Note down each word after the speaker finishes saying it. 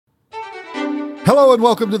Hello and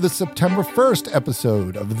welcome to the September 1st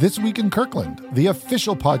episode of This Week in Kirkland, the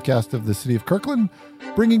official podcast of the City of Kirkland,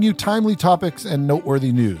 bringing you timely topics and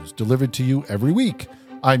noteworthy news delivered to you every week.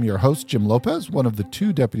 I'm your host, Jim Lopez, one of the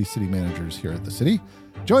two deputy city managers here at the city,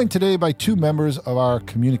 joined today by two members of our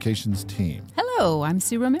communications team. Hello, I'm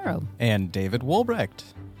Sue Romero. And David Wolbrecht.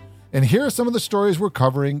 And here are some of the stories we're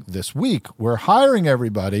covering this week. We're hiring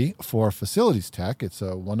everybody for facilities tech. It's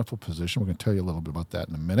a wonderful position. We're going to tell you a little bit about that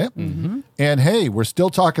in a minute. Mm-hmm. And hey, we're still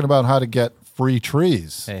talking about how to get free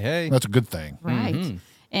trees. Hey. That's a good thing. Right. Mm-hmm.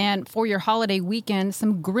 And for your holiday weekend,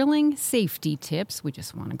 some grilling safety tips. We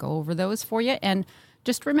just want to go over those for you. And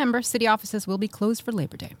just remember, city offices will be closed for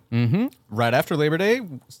Labor Day. Mm-hmm. Right after Labor Day,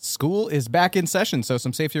 school is back in session, so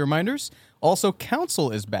some safety reminders. Also, council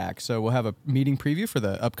is back, so we'll have a meeting preview for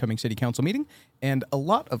the upcoming city council meeting and a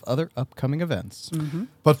lot of other upcoming events. Mm-hmm.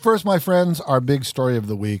 But first, my friends, our big story of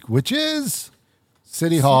the week, which is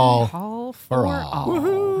City Hall for All.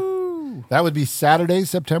 Woohoo! That would be Saturday,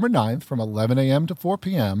 September 9th from 11 a.m. to 4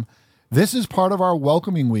 p.m. This is part of our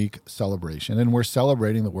Welcoming Week celebration, and we're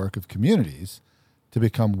celebrating the work of communities to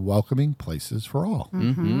become welcoming places for all.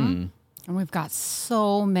 Mm-hmm. And we've got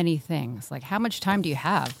so many things. Like, how much time do you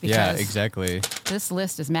have? Because yeah, exactly. This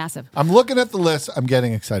list is massive. I'm looking at the list. I'm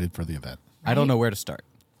getting excited for the event. I don't know where to start.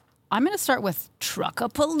 I'm going to start with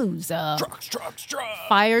Truckapalooza. Trucks.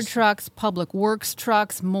 Fire trucks, public works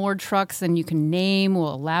trucks, more trucks than you can name.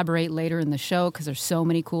 We'll elaborate later in the show because there's so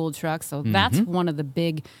many cool trucks. So that's one of the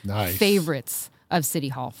big favorites of City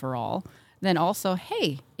Hall for All. Then also,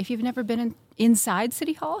 hey, if you've never been inside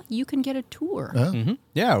City Hall, you can get a tour. Mm-hmm.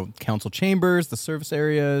 Yeah, council chambers, the service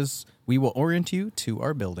areas. We will orient you to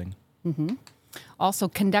our building. Mm-hmm. Also,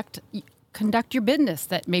 conduct your business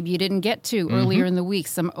that maybe you didn't get to earlier in the week.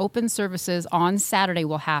 Some open services on Saturday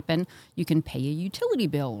will happen. You can pay a utility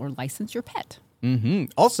bill or license your pet. Mm-hmm.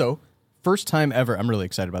 Also, first time ever, I'm really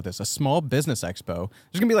excited about this, a small business expo.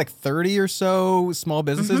 There's going to be like 30 or so small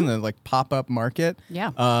businesses in the like pop-up market.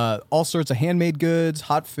 Yeah. All sorts of handmade goods,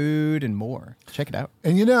 hot food, and more. Check it out.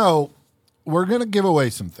 And you know, we're going to give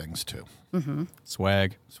away some things too. Mm-hmm.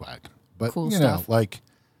 Swag. But cool you stuff. know, like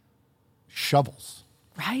shovels.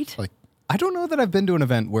 Right? Like I don't know that I've been to an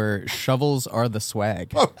event where shovels are the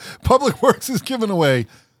swag. Public Works is giving away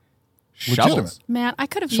Shovels. Man, I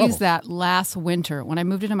could have used that last winter when I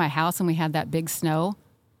moved into my house and we had that big snow.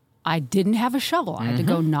 I didn't have a shovel. I had to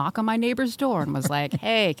go knock on my neighbor's door and was like,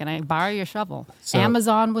 hey, can I borrow your shovel? So,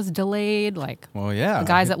 Amazon was delayed. Like, well, yeah. The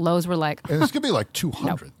guys at Lowe's were like, and it's going to be like 200.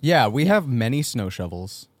 Nope. Yeah, we have many snow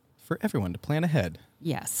shovels for everyone to plan ahead.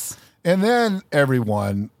 Yes. And then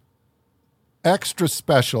everyone, extra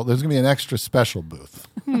special. There's going to be an extra special booth.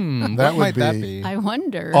 What might that be? I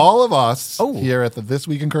wonder. All of us here at the This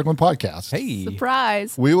Week in Kirkland podcast. Hey.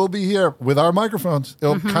 Surprise. We will be here with our microphones.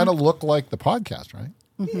 It'll kind of look like the podcast, right?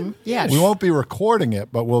 Mm-hmm. Yeah. We won't be recording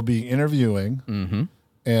it, but we'll be interviewing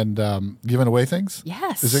and giving away things.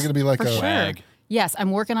 Yes. Is there going to be like For a sure. Yes,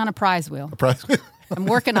 I'm working on a prize wheel. prize? I'm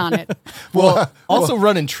working on it. Also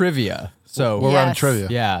running trivia. So We're running trivia.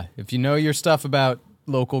 yeah, if you know your stuff about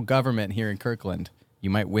local government here in Kirkland, you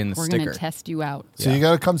might win the We're sticker. going to test you out. So you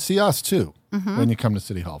got to come see us too when you come to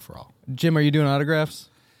City Hall for All. Jim, are you doing autographs?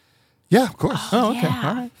 Yeah, of course. Oh, okay. Yeah.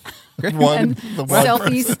 All right. Great. And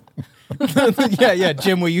selfies. yeah.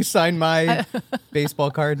 Jim, will you sign my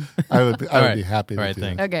baseball card? I would be happy to All right, do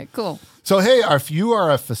thanks. that. Okay, cool. So, hey, if you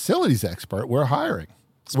are a facilities expert, we're hiring.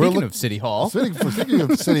 Speaking of City Hall. Speaking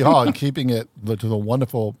of City Hall and keeping it to the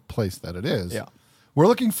wonderful place that it is, we're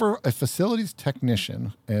looking for a facilities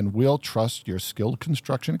technician, and we'll trust your skilled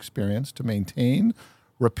construction experience to maintain,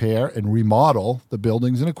 repair, and remodel the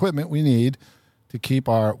buildings and equipment we need to keep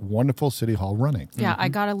our wonderful City Hall running. Yeah, I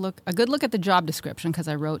got a good look at the job description because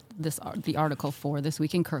I wrote the article for This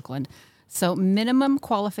Week in Kirkland. So minimum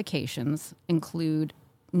qualifications include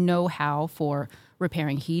know-how for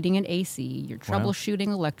repairing heating and AC, you're troubleshooting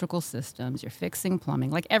electrical systems, you're fixing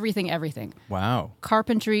plumbing, like everything. Wow.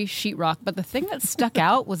 Carpentry, sheetrock. But the thing that stuck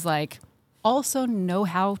out was like also know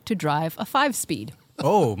how to drive a 5-speed.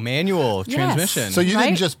 Oh, manual Yes. transmission. So you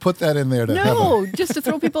didn't just put that in there to have No, just to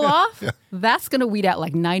throw people off? That's going to weed out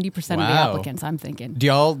like 90% of the Wow. applicants, I'm thinking. Do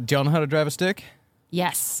y'all know how to drive a stick?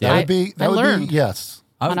 Yes. that would be learned yes.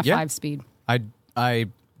 on a yeah. 5-speed. I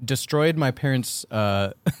destroyed my parents'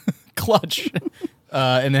 clutch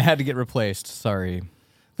and it had to get replaced. Sorry.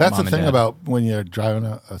 That's Mom the and thing Dad. about when you're driving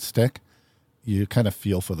a stick, you kind of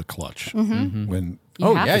feel for the clutch when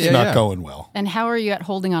You have it's to. not going well. And how are you at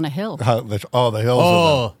holding on a hill? The hills.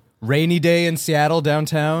 Oh, rainy day in Seattle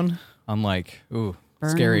downtown. I'm like, ooh,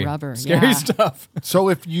 Burning Scary. rubber. Scary stuff. So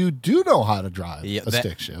if you do know how to drive a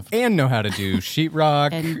stick shift and know how to do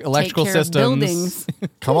sheetrock, And electrical take care systems, of buildings.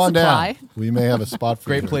 come on Supply. down. We may have a spot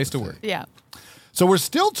for you. great place to work. Yeah. So we're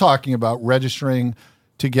still talking about registering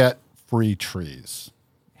to get free trees.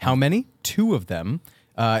 How many? 2 of them.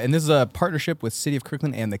 And this is a partnership with City of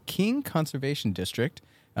Kirkland and the King Conservation District.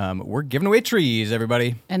 We're giving away trees,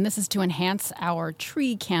 everybody. And this is to enhance our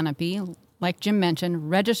tree canopy. Like Jim mentioned,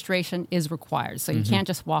 registration is required. So you can't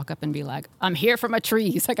just walk up and be like, I'm here for my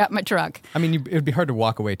trees. I got my truck. I mean, it would be hard to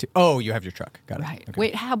walk away to. Oh, you have your truck. Got it. Right. Okay.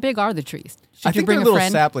 Wait, how big are the trees? Should I you think bring they're a little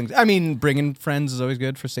friend? saplings. I mean, bringing friends is always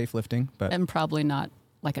good for safe lifting, but And probably not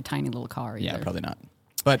like a tiny little car either. yeah, probably not.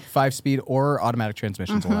 But 5-speed or automatic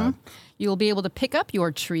transmissions allowed. You'll be able to pick up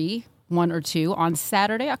your tree, 1 or 2, on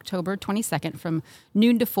Saturday, October 22nd from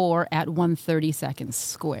noon to 4 at 132nd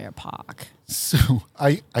Square Park. So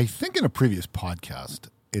I think in a previous podcast,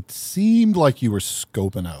 it seemed like you were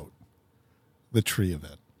scoping out the tree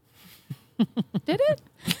event. Did it?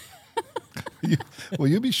 Will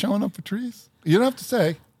you be showing up for trees? You don't have to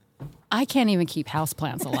say. I can't even keep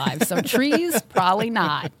houseplants alive, so trees, probably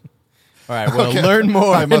not. All right, well, Okay. learn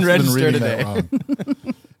more I and must have been register reading that today.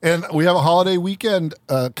 wrong. And we have a holiday weekend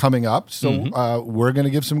coming up, so we're going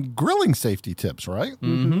to give some grilling safety tips, right?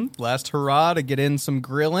 Last hurrah to get in some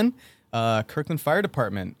grilling. Kirkland Fire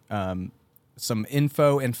Department, some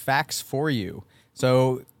info and facts for you.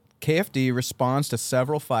 So KFD responds to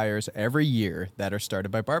several fires every year that are started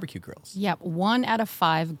by barbecue grills. Yep, 1 out of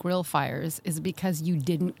 5 grill fires is because you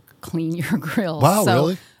didn't clean your grill. Wow, so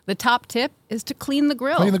really? The top tip is to clean the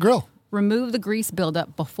grill. Clean the grill. Remove the grease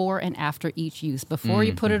buildup before and after each use. Before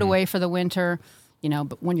you put it away for the winter,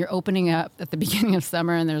 but when you're opening up at the beginning of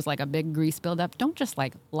summer and there's like a big grease buildup, don't just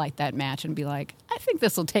like light that match and be like, I think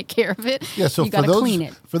this will take care of it. Yeah, so you got to clean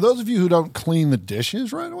it. For those of you who don't clean the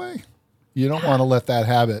dishes right away, you don't want to let that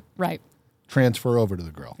habit Right. transfer over to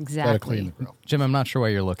the grill. Exactly. Got to clean the grill. Jim, I'm not sure why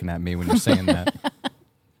you're looking at me when you're saying that.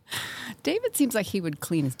 David seems like he would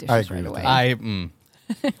clean his dishes I agree right with away.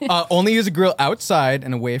 Only use a grill outside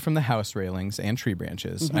and away from the house railings and tree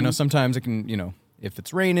branches. I know sometimes it can, if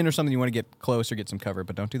it's raining or something, you want to get close or get some cover,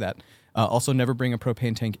 but don't do that. Also, never bring a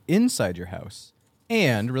propane tank inside your house.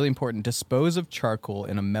 And, really important, dispose of charcoal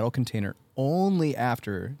in a metal container only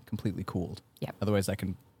after completely cooled. Yep. Otherwise, that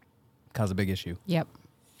can cause a big issue. Yep.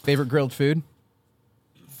 Favorite grilled food?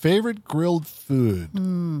 Favorite grilled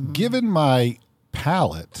food? Given my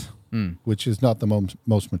palate, which is not the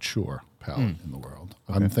most mature palate in the world,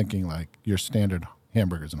 I'm thinking like your standard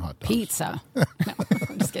hamburgers and hot dogs. Pizza. No,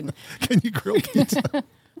 I'm just kidding. Can you grill pizza?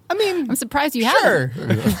 I mean, I'm surprised you haven't.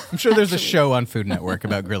 sure. I'm sure there's a show on Food Network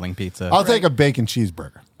about grilling pizza. I'll take a bacon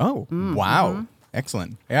cheeseburger. Oh, wow.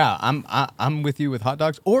 Excellent. Yeah, I'm with you with hot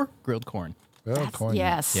dogs or grilled corn. Well, corn.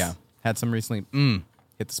 Yes. Yeah. Had some recently.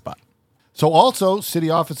 Hit the spot. So also, city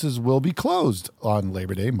offices will be closed on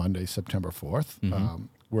Labor Day, Monday, September 4th.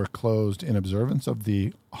 We're closed in observance of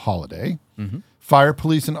the holiday. Fire,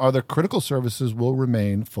 police, and other critical services will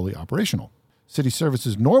remain fully operational. City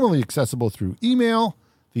services normally accessible through email,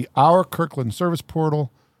 the Our Kirkland service portal,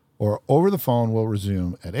 or over the phone will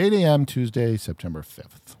resume at 8 a.m. Tuesday, September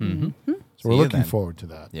 5th. So we're you looking then. forward to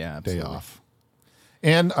that Yeah, day absolutely. off.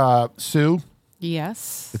 And Sue,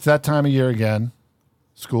 Yes. it's that time of year again.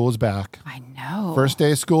 School is back. I know. First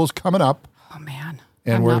day of school is coming up. Oh, man.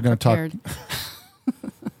 And I'm we're not going to talk. prepared.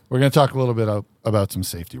 We're going to talk a little bit about some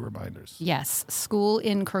safety reminders. Yes. School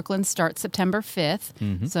in Kirkland starts September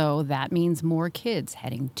 5th. So that means more kids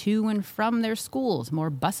heading to and from their schools, more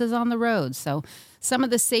buses on the roads. So some of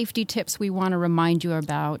the safety tips we want to remind you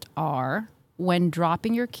about are when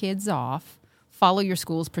dropping your kids off, follow your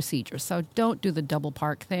school's procedures. So don't do the double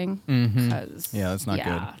park thing. Yeah, that's not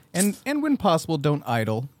good. And when possible, don't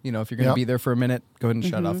idle. If you're going to Yep. be there for a minute, go ahead and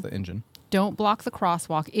shut off the engine. Don't block the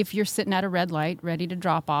crosswalk. If you're sitting at a red light ready to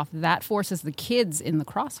drop off, that forces the kids in the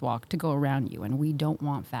crosswalk to go around you, and we don't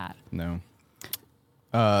want that. No.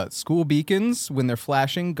 School beacons, when they're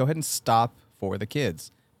flashing, go ahead and stop for the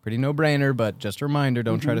kids. Pretty no-brainer, but just a reminder,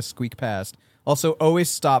 don't try to squeak past. Also, always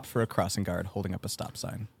stop for a crossing guard holding up a stop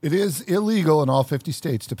sign. It is illegal in all 50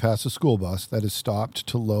 states to pass a school bus that is stopped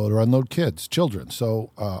to load or unload children,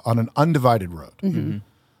 so on an undivided road.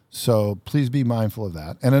 So please be mindful of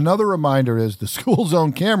that. And another reminder is the school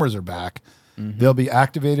zone cameras are back. They'll be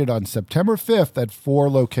activated on September 5th at 4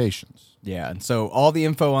 locations. Yeah, and so all the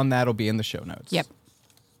info on that will be in the show notes. Yep.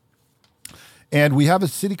 And we have a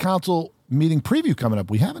city council meeting preview coming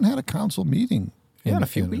up. We haven't had a council meeting in a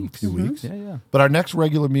few weeks. Yeah. But our next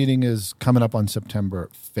regular meeting is coming up on September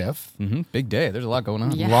 5th. Big day. There's a lot going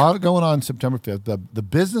on. Yeah. A lot going on September 5th. The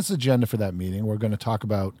business agenda for that meeting, we're going to talk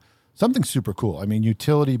about something super cool. I mean,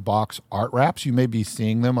 utility box art wraps. You may be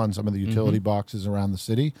seeing them on some of the utility boxes around the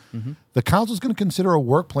city. The council is going to consider a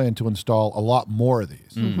work plan to install a lot more of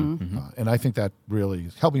these. And I think that really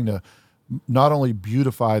is helping to not only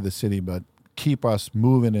beautify the city, but keep us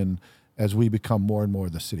moving in as we become more and more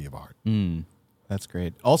the city of art. That's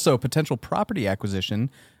great. Also, potential property acquisition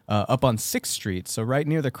up on 6th Street, so right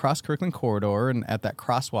near the Cross-Kirkland corridor and at that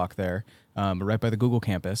crosswalk there, right by the Google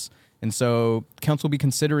campus. And so council will be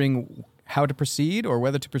considering how to proceed or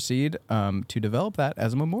whether to proceed to develop that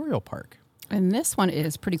as a memorial park. And this one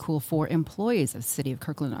is pretty cool for employees of the City of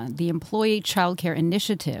Kirkland. The Employee Child Care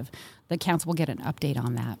Initiative. The council will get an update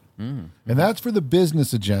on that. And that's for the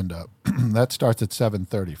business agenda. That starts at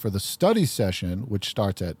 7:30. For the study session, which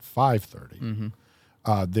starts at 5:30,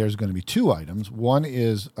 there's going to be 2 items. One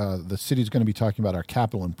is the city's going to be talking about our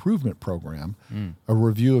capital improvement program, a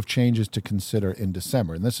review of changes to consider in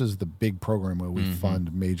December. And this is the big program where we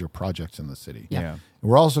fund major projects in the city. Yeah. And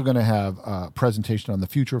we're also going to have a presentation on the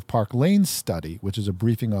future of Park Lane study, which is a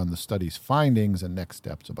briefing on the study's findings and next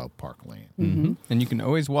steps about Park Lane. And you can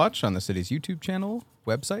always watch on the city's YouTube channel,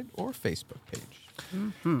 website, or Facebook page.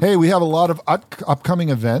 Hey, we have a lot of upcoming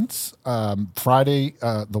events. Friday,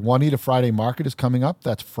 the Juanita Friday Market is coming up.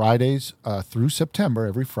 That's Fridays through September,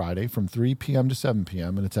 every Friday from 3 p.m. to 7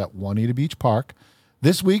 p.m., and it's at Juanita Beach Park.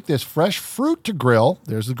 This week, there's fresh fruit to grill.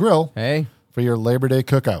 There's the grill. Hey. For your Labor Day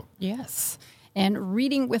cookout. Yes. And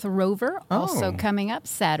Reading with Rover, also coming up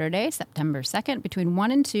Saturday, September 2nd, between 1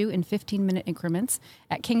 and 2 in 15-minute increments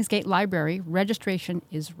at Kingsgate Library. Registration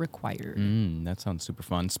is required. That sounds super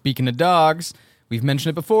fun. Speaking of dogs, we've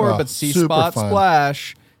mentioned it before, but Sea Spot fun.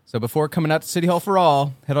 Splash. So before coming out to City Hall for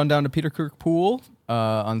All, head on down to Peter Kirk Pool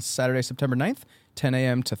on Saturday, September 9th, 10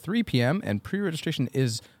 a.m. to 3 p.m., and pre-registration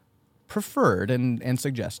is preferred and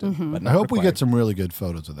suggested, but not I hope required. we get some really good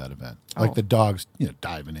photos of that event. Like the dogs,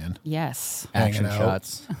 diving in. Yes. action hanging out.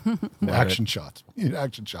 shots. Action shots.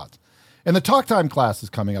 Action shots. And the Talk Time class is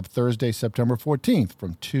coming up Thursday, September 14th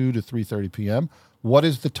from 2 to 3:30 p.m. What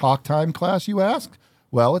is the Talk Time class, you ask?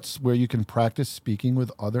 Well, it's where you can practice speaking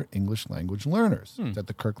with other English language learners. It's at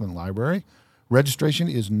the Kirkland Library. Registration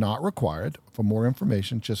is not required. For more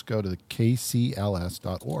information, just go to the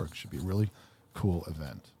kcls.org. Should be a really cool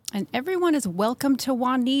event. And everyone is welcome to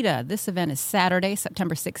Juanita. This event is Saturday,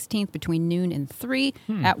 September 16th, between noon and 3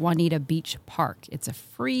 at Juanita Beach Park. It's a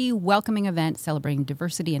free, welcoming event celebrating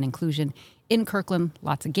diversity and inclusion in Kirkland.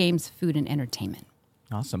 Lots of games, food, and entertainment.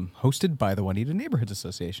 Awesome. Hosted by the Juanita Neighborhoods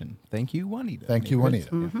Association. Thank you, Juanita. Thank you,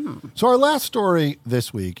 Juanita. So our last story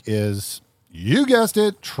this week is, you guessed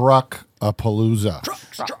it, Truck-a-Palooza.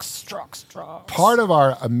 Trucks. Part of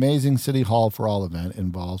our amazing City Hall for All event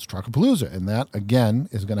involves Truck-a-Palooza, and that, again,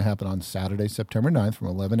 is going to happen on Saturday, September 9th from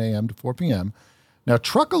 11 a.m. to 4 p.m. Now,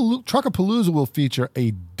 Truck-a-Palooza will feature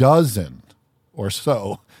a dozen or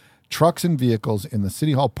so trucks and vehicles in the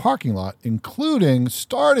City Hall parking lot, including,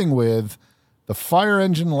 starting with the fire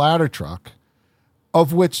engine ladder truck,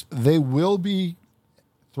 of which they will be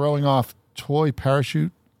throwing off toy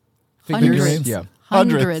parachute figurines.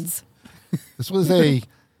 Hundreds. This was a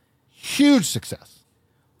huge success.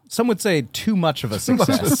 Some would say too much of a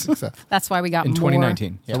success. That's why we got In more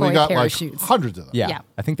 2019. Yeah. So toy we got parachutes. like hundreds of them. Yeah. Yeah.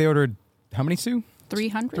 I think they ordered, how many, Sue?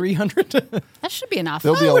 300? 300? That should be enough.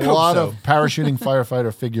 There'll be a would hope lot so. of parachuting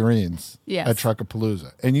firefighter figurines Yes. at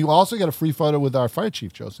Truck-a-Palooza. And you also get a free photo with our fire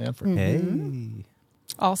chief, Joe Sanford. Hey.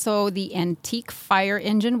 Also, the antique fire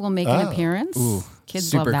engine will make an appearance. Ooh, Kids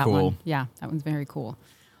super love that cool. one. Yeah, that one's very cool.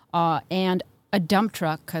 And a dump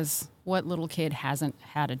truck, because what little kid hasn't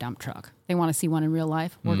had a dump truck? They want to see one in real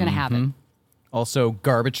life. We're going to have it. Also,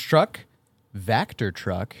 garbage truck, Vector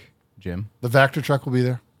truck, Jim. The Vector truck will be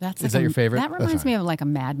there. That's Is that your favorite? That reminds me of like a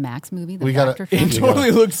Mad Max movie. The We gotta- Vector It truck. totally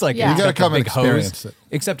looks like Yeah. it. You gotta come and Big hose. experience it.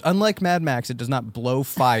 Except, unlike Mad Max, it does not blow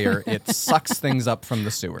fire. It sucks things up from the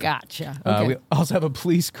sewer. Gotcha. Okay. We also have a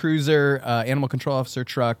police cruiser, animal control officer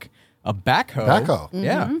truck, a backhoe. Backhoe.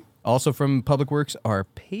 Yeah. Also from Public Works, our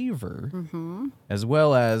paver, as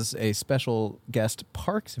well as a special guest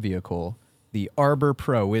parks vehicle, the Arbor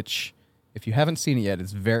Pro, which, if you haven't seen it yet,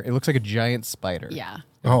 it looks like a giant spider. Yeah.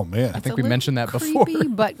 Oh, man. I think we mentioned that before. Creepy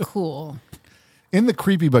but cool. In the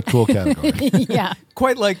creepy but cool category Yeah.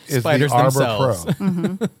 Quite like is spiders the Arbor themselves.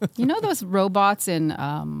 Pro. You know those robots in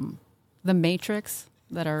The Matrix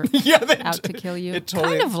that are out to kill you? It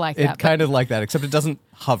totally, kind of like it that. kind of like that, except it doesn't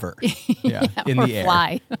hover in or the air.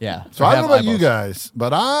 fly. Yeah. So I don't know about you guys,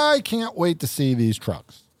 but I can't wait to see these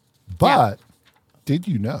trucks. But did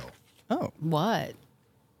you know Oh. What?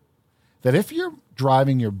 that if you're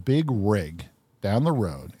driving your big rig down the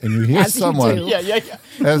road and you hear As you someone, do. Yeah.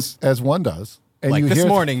 as one does, And like you this hear-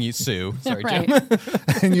 morning, you sue. Sorry, Right. Jim.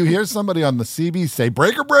 and you hear somebody on the CB say,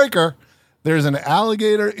 breaker, breaker, there's an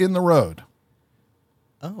alligator in the road.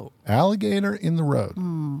 Oh. Alligator in the road.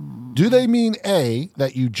 Do they mean A,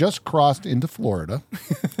 that you just crossed into Florida?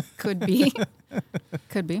 Could be.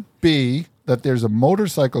 Could be. B, that there's a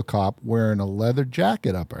motorcycle cop wearing a leather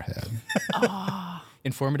jacket up her head?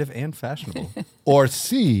 Informative and fashionable. Or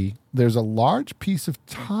C, there's a large piece of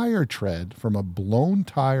tire tread from a blown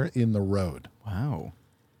tire in the road? Wow.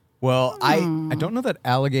 Well, I don't know that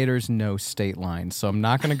alligators know state lines, so I'm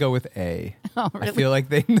not going to go with A. Oh, really? I feel like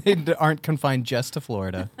they aren't confined just to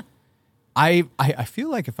Florida. I feel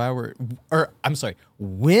like if I were, or I'm sorry,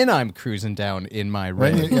 when I'm cruising down in my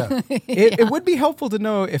road, Yeah. it would be helpful to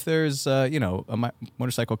know if there's, a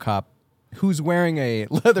motorcycle cop who's wearing a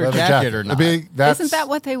leather jacket or not. Isn't that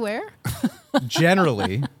what they wear?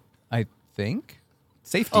 Generally, I think.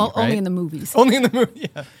 Safety, Only right? in the movies. Only in the movie,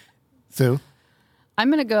 yeah. Sue? I'm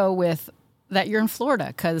going to go with that you're in Florida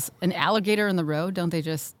because an alligator in the road, don't they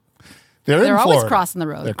just... They're in always Florida. crossing the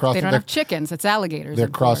road. They're crossing, they don't have chickens. It's alligators. They're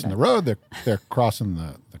in crossing the Florida. road. They're crossing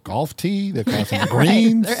the golf tee. They're crossing the Right.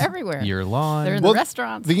 greens. They're everywhere. Your lawn. They're in the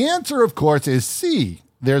restaurants. The answer, of course, is C.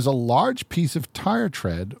 There's a large piece of tire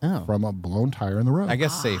tread Oh. from a blown tire in the road. I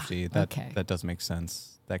guess safety. okay. That does make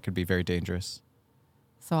sense. That could be very dangerous.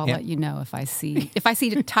 So I'll Yeah. let you know if I see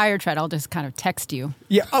the tire tread. I'll just kind of text you.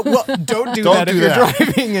 Yeah. Well, don't do Don't that do if you're that.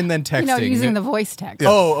 driving and then texting. You know, using the voice text.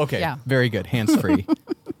 Oh, okay. Yeah. Very good. Hands free.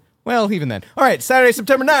 Well, even then. All right. Saturday,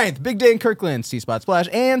 September 9th. Big day in Kirkland. See Spot Splash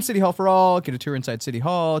and City Hall for All. Get a tour inside City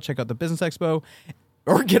Hall. Check out the Business Expo.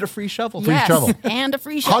 Or get a free shovel. Yes, shovel. and a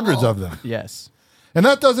free shovel. Hundreds of them. Yes. And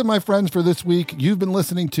that does it, my friends, for this week. You've been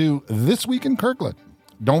listening to This Week in Kirkland.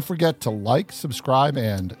 Don't forget to like, subscribe,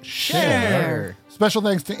 and share. Special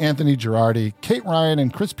thanks to Anthony Girardi, Kate Ryan,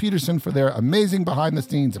 and Chris Peterson for their amazing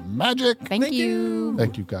behind-the-scenes magic. Thank you.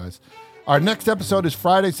 Thank you, guys. Our next episode is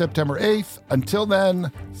Friday, September 8th. Until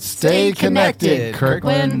then, stay Stay connected, connected,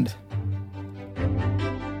 Kirkland. Kirkland.